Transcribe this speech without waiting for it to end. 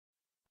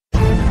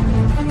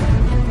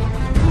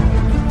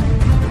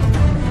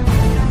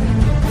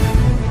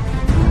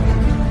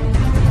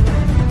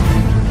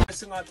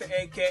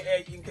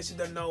case you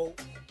don't know,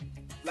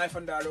 Life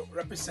and Daro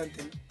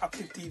representing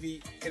Active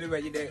TV anywhere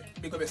you there.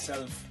 Big up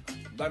yourself.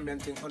 Gambian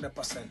thing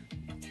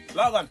 100%.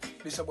 Log on.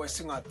 This boy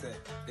sing out there.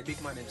 The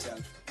big man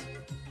himself.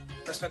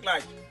 Respect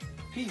life.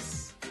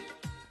 Peace.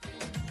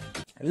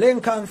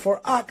 Lincoln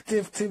for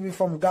Active TV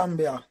from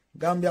Gambia.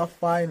 Gambia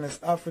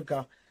finest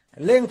Africa.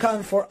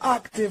 Lincoln for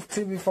Active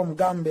TV from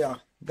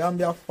Gambia.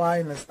 Gambia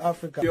finest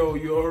Africa. Yo,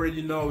 you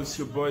already know it's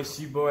your boy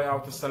C-Boy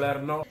out of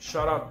Salerno.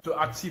 Shout out to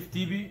Active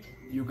TV.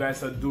 You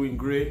guys are doing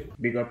great.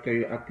 Big up to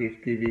you, Active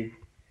TV.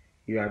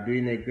 You are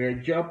doing a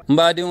great job.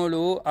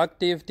 Mbadiŋolu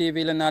Active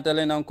TV le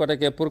natale nan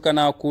kotake pour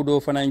kana kudo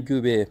fanan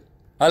jube.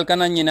 Al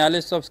kana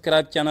nyinale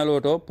subscribe channel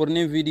oto pour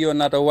ni video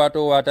nata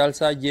wato watal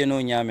sa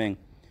jeno nyameng.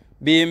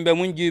 Bi mbe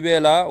mun jube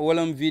la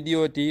wolam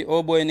video ti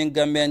Oboy ning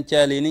Gambian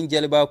chali ning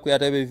Jaliba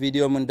kuyata be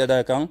video mun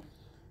dada kan.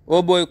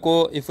 Oboy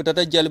ko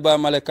ifutata Jaliba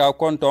maleka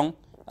kontong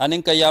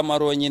anin ka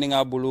yamaro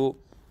nyininga bulu.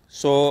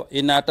 So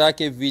inata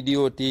ke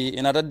video ti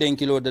inata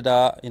denkilo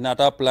dada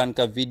inata plan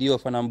ka video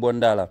fanan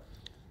bondala.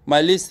 My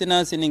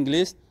listeners in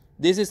English,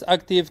 this is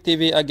Active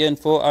TV again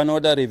for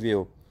another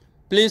review.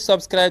 Please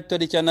subscribe to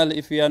the channel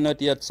if you are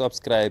not yet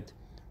subscribed.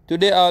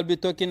 Today I will be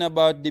talking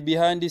about the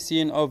behind the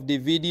scene of the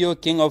video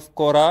King of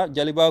Kora,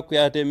 Jaliba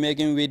Kuyate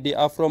making with the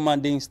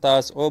Afro-Manding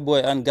stars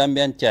Oboy and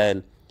Gambian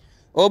Child.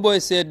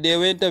 Oboy said they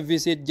went to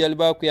visit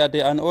Jaliba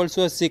Kuyate and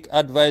also seek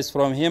advice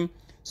from him,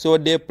 so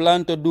they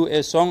plan to do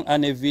a song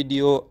and a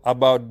video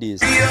about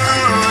this.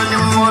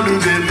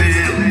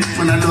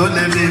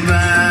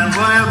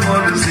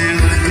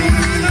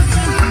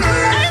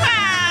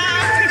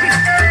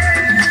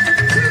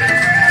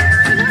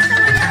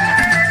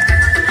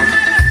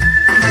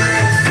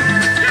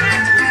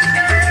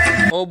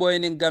 Oboy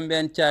ning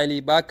Gambian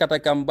Child ba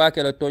katakam ba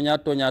kala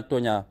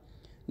tonya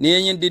ni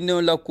yin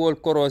dinno la kol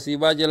korosi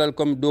ba jelal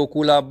kom do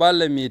kula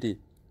balle miti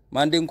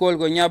mandin kol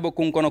go nyaba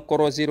kun kono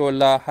korosiro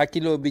la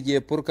hakilo bije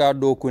pour ka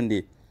do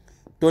kundi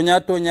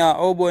tonya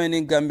Oboy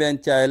ning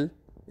Gambian Child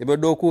ibe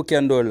do ku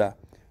kendo la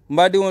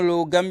mbadi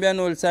wolo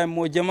Gambianol say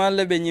mo jamal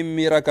le be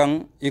nyimmira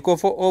kan iko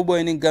fo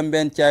Oboy ning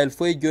Gambian Child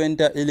foy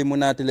jointa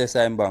Illuminati le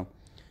say mbang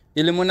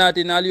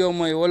Illuminati naliyo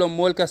moy wala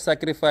mol ka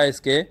sacrifice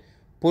ke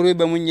pour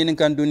be mun nyinin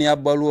kan dunia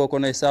baluo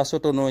kono sa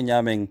soto no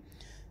nyameng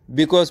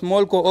because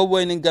mol ko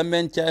Oboy ning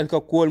Gambian Child ka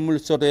kol mul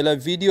soto la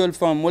video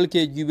fam mol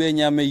ke jube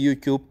nyame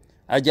YouTube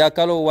aja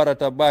kalo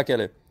warata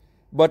bakele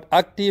but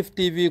Active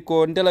TV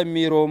ko ndela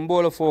miro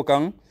mbolo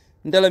fokan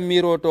ndela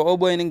miro to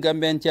Oboy ning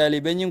Gambian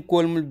Child be nyin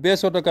kol mul be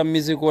soto ka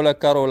musico la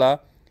karola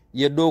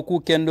ye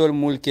doku kendol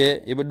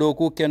mulke e be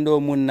doku kendo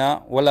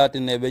munna wala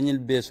tine be nyil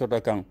be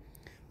soto kan.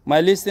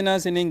 My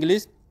listeners in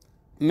English,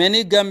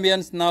 many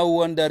Gambians now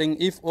wondering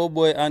if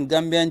Oboy and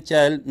Gambian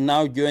Child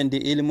now join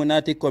the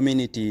Illuminati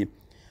community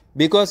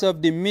because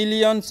of the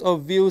millions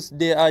of views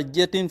they are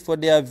getting for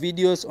their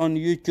videos on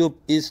YouTube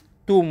is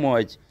too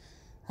much.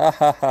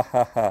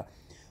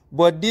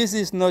 But this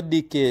is not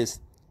the case.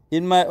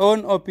 In my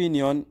own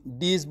opinion,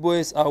 these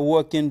boys are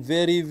working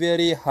very,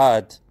 very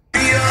hard.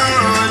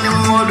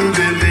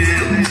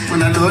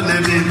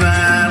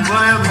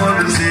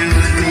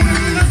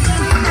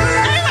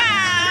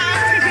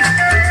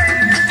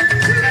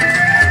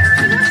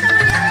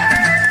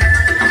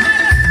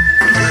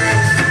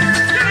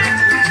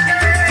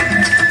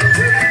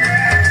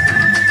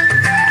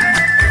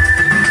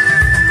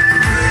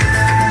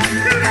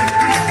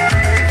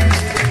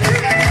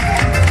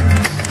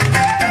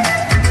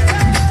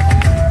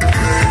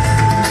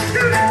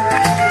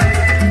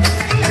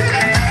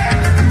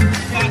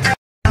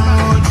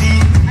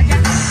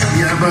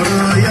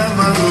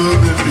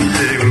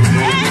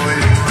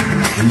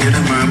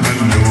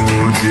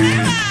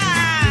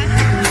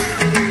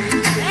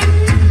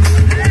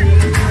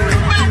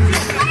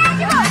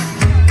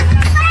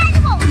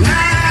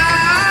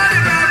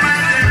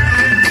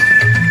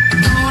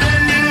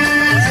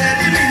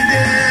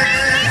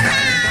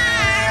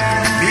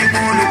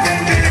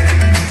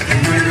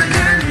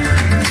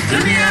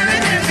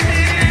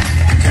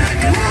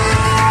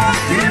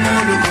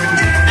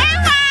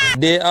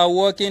 They are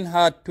working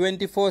hard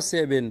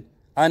 24/7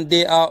 and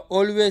they are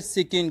always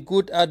seeking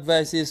good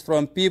advices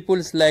from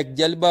people like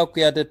Jaliba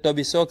Kuyate to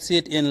be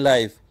succeed in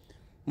life.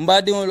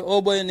 Mbadiol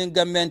Oboy ning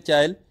Gambian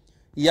Child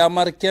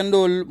yamar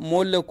kendol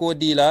molle ko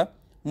dila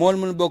mol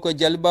mun boko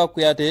Jaliba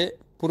Kuyate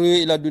pour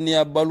ila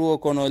dunia baluo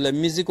kono la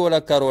musico la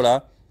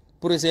karola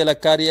pour se la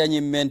carrière ni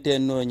maintain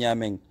no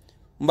nyameng.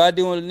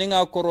 Mbadiol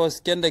ninga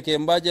koros kende ke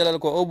mbajalal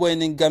ko Oboy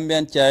ning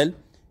Gambian Child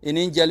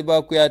inin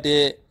Jaliba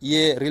Kuyate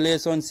ye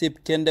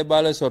relationship kende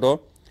bala soto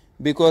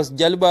because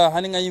Jaliba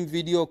haninga yim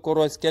video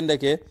koros kende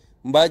ke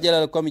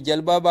mbajalal komi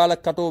Jaliba bala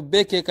kato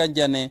beke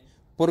kanjane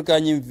pour ka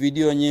yim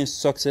video ni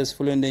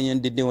successful ende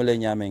yen didewole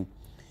nyameng.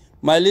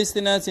 My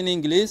listeners in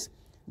English,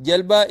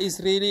 Jaliba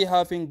is really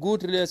having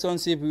good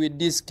relationship with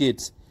these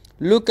kids.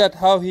 Look at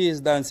how he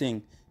is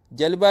dancing.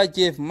 Jaliba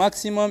gave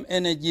maximum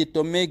energy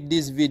to make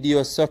this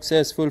video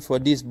successful for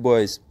these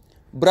boys.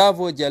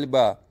 Bravo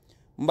Jaliba.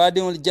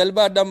 Mbadi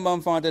Jaliba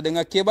dambam fante de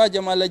nga keba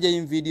jamala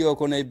jayim video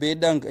kono be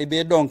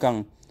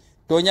donkang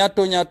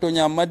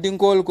tonya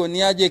madinkol ko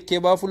niaje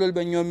keba fulol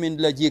be nyomin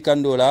la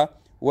jikandola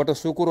woto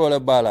sukuro la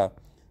bala.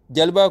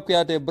 Jaliba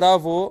Kuyate,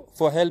 bravo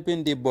for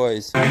helping the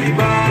boys.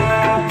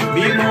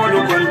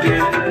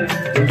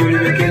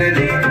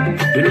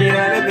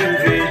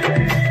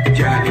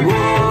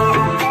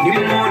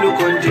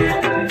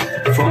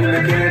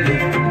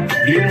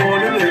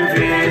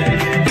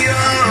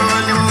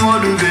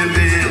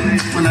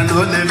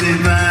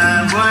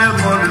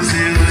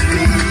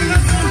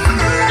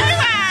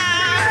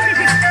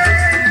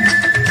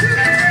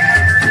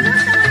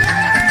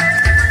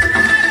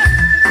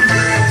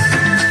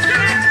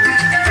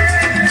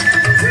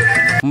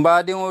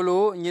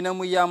 Mbadiŋolu ñine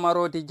mu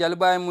yamaroti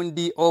Jaliba mun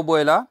di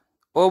Oboy la.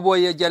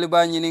 Oboy ye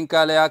Jaliba ñinin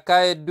kala ya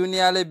kaye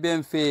duniya le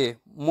ben fe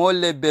mol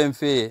le ben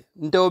fe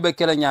ntewo be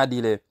kela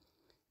ñaadi le.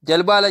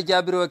 Jaliba la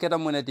jabiro keta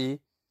muneti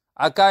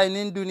akaye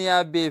nin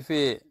duniya be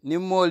fe nin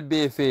mol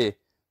be fe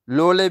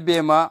lole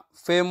be ma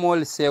fe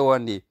mol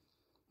sewandi.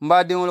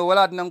 Mbadiŋolu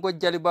wala nan ko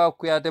Jaliba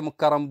Kuyate mu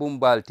karambum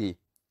balti.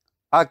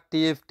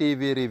 Active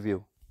TV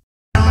review.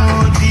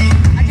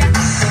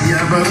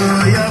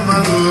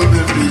 Yabaro,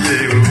 baby,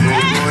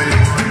 Oboy.